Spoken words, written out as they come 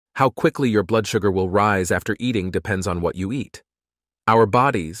How quickly your blood sugar will rise after eating depends on what you eat. Our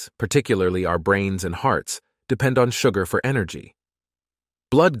bodies, particularly our brains and hearts, depend on sugar for energy.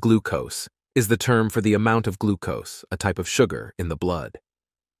 Blood glucose is the term for the amount of glucose, a type of sugar, in the blood.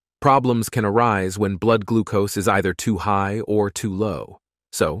 Problems can arise when blood glucose is either too high or too low.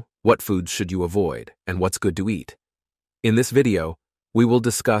 So, what foods should you avoid, and what's good to eat? In this video, we will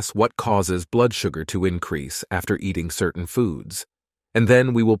discuss what causes blood sugar to increase after eating certain foods, and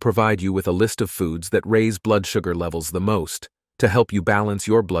then we will provide you with a list of foods that raise blood sugar levels the most to help you balance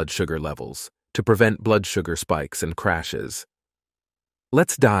your blood sugar levels to prevent blood sugar spikes and crashes.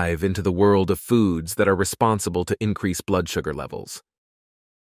 Let's dive into the world of foods that are responsible to increase blood sugar levels.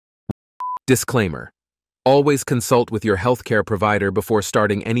 Disclaimer: always consult with your healthcare provider before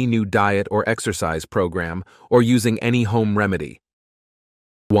starting any new diet or exercise program or using any home remedy.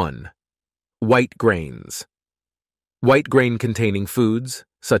 1. White grains. White grain-containing foods,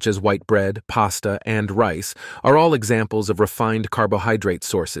 such as white bread, pasta, and rice, are all examples of refined carbohydrate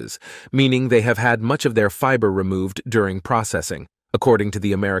sources, meaning they have had much of their fiber removed during processing, according to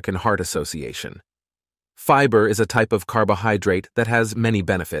the American Heart Association. Fiber is a type of carbohydrate that has many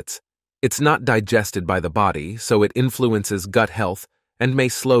benefits. It's not digested by the body, so it influences gut health and may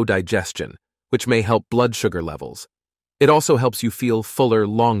slow digestion, which may help blood sugar levels. It also helps you feel fuller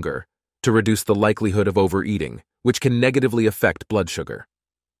longer to reduce the likelihood of overeating, which can negatively affect blood sugar.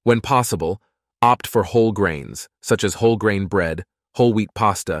 When possible, opt for whole grains, such as whole grain bread, whole wheat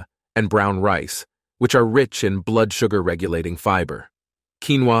pasta, and brown rice, which are rich in blood sugar regulating fiber.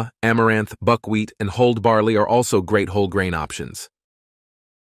 Quinoa, amaranth, buckwheat, and whole barley are also great whole grain options.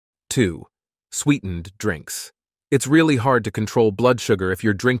 2. Sweetened drinks. It's really hard to control blood sugar if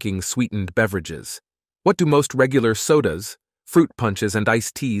you're drinking sweetened beverages. What do most regular sodas, fruit punches, and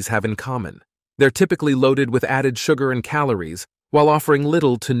iced teas have in common? They're typically loaded with added sugar and calories, while offering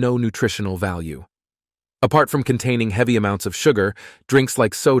little to no nutritional value. Apart from containing heavy amounts of sugar, drinks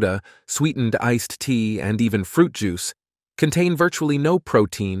like soda, sweetened iced tea, and even fruit juice contain virtually no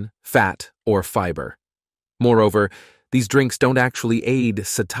protein, fat, or fiber. Moreover, these drinks don't actually aid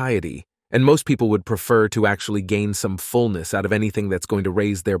satiety, and most people would prefer to actually gain some fullness out of anything that's going to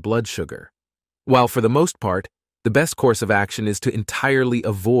raise their blood sugar. While for the most part, the best course of action is to entirely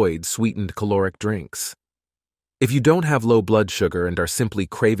avoid sweetened caloric drinks. If you don't have low blood sugar and are simply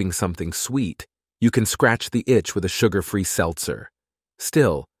craving something sweet, you can scratch the itch with a sugar-free seltzer.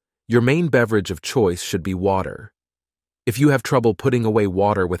 Still, your main beverage of choice should be water. If you have trouble putting away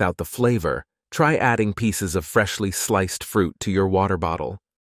water without the flavor, try adding pieces of freshly sliced fruit to your water bottle.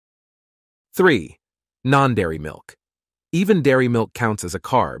 3. Non-dairy milk. Even dairy milk counts as a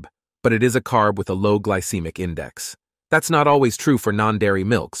carb, but it is a carb with a low glycemic index. That's not always true for non-dairy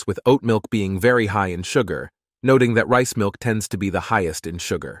milks, with oat milk being very high in sugar, noting that rice milk tends to be the highest in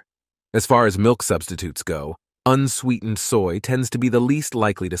sugar. As far as milk substitutes go, unsweetened soy tends to be the least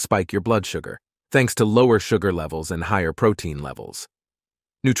likely to spike your blood sugar, thanks to lower sugar levels and higher protein levels.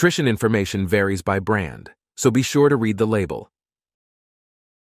 Nutrition information varies by brand, so be sure to read the label.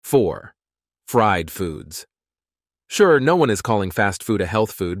 4. Fried foods. Sure, no one is calling fast food a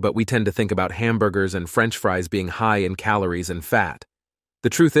health food, but we tend to think about hamburgers and French fries being high in calories and fat. The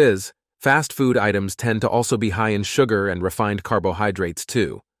truth is, fast food items tend to also be high in sugar and refined carbohydrates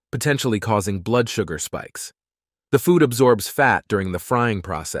too, potentially causing blood sugar spikes. The food absorbs fat during the frying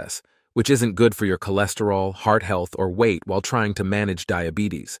process, which isn't good for your cholesterol, heart health, or weight while trying to manage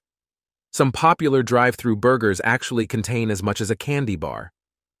diabetes. Some popular drive-through burgers actually contain as much as a candy bar.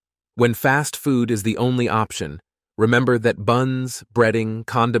 When fast food is the only option, remember that buns, breading,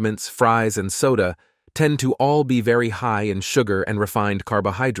 condiments, fries, and soda tend to all be very high in sugar and refined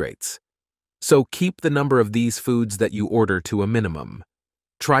carbohydrates. So keep the number of these foods that you order to a minimum.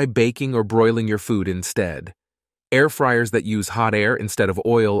 Try baking or broiling your food instead. Air fryers that use hot air instead of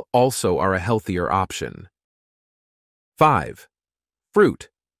oil also are a healthier option. 5. Fruit.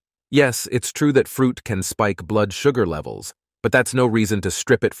 Yes, it's true that fruit can spike blood sugar levels, but that's no reason to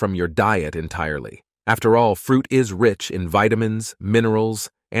strip it from your diet entirely. After all, fruit is rich in vitamins,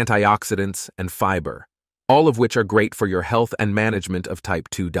 minerals, antioxidants, and fiber, all of which are great for your health and management of type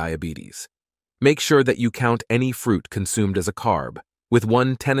 2 diabetes. Make sure that you count any fruit consumed as a carb, with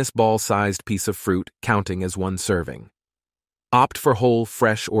one tennis ball-sized piece of fruit counting as one serving. Opt for whole,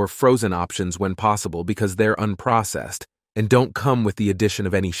 fresh, or frozen options when possible because they're unprocessed and don't come with the addition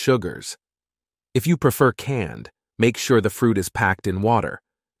of any sugars. If you prefer canned, make sure the fruit is packed in water,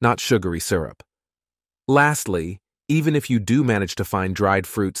 not sugary syrup. Lastly, even if you do manage to find dried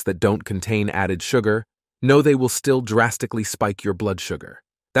fruits that don't contain added sugar, know they will still drastically spike your blood sugar.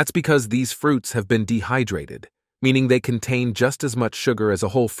 That's because these fruits have been dehydrated, meaning they contain just as much sugar as a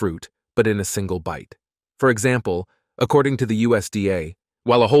whole fruit, but in a single bite. For example, according to the USDA,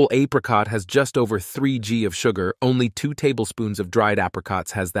 while a whole apricot has just over 3 g of sugar, only 2 tablespoons of dried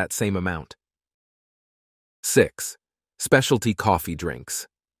apricots has that same amount. 6. Specialty coffee drinks.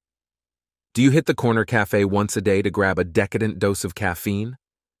 Do you hit the corner cafe once a day to grab a decadent dose of caffeine?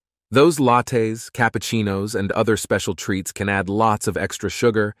 Those lattes, cappuccinos, and other special treats can add lots of extra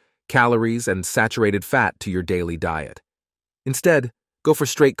sugar, calories, and saturated fat to your daily diet. Instead, go for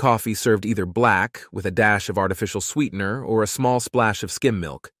straight coffee served either black, with a dash of artificial sweetener, or a small splash of skim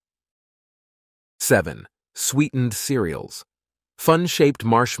milk. 7. Sweetened cereals. Fun-shaped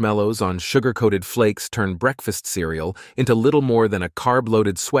marshmallows on sugar-coated flakes turn breakfast cereal into little more than a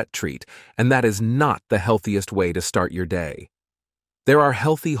carb-loaded sweat treat, and that is not the healthiest way to start your day. There are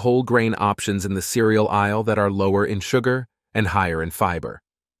healthy whole-grain options in the cereal aisle that are lower in sugar and higher in fiber.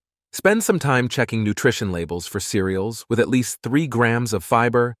 Spend some time checking nutrition labels for cereals with at least 3 grams of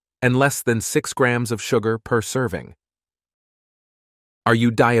fiber and less than 6 grams of sugar per serving. Are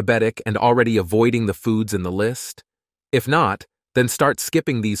you diabetic and already avoiding the foods in the list? If not, then start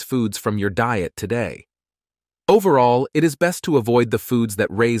skipping these foods from your diet today. Overall, it is best to avoid the foods that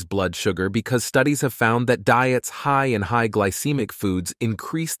raise blood sugar because studies have found that diets high in high glycemic foods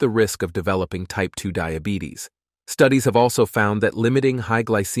increase the risk of developing type 2 diabetes. Studies have also found that limiting high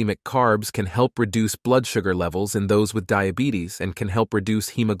glycemic carbs can help reduce blood sugar levels in those with diabetes and can help reduce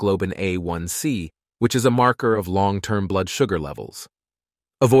hemoglobin A1C, which is a marker of long-term blood sugar levels.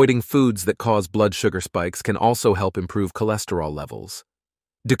 Avoiding foods that cause blood sugar spikes can also help improve cholesterol levels,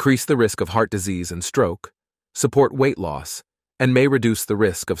 decrease the risk of heart disease and stroke, support weight loss, and may reduce the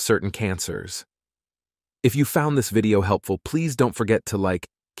risk of certain cancers. If you found this video helpful, please don't forget to like,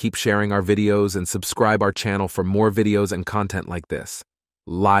 keep sharing our videos, and subscribe our channel for more videos and content like this.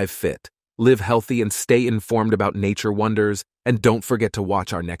 Live Fit. Live healthy and stay informed about nature wonders, and don't forget to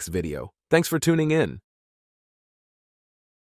watch our next video. Thanks for tuning in.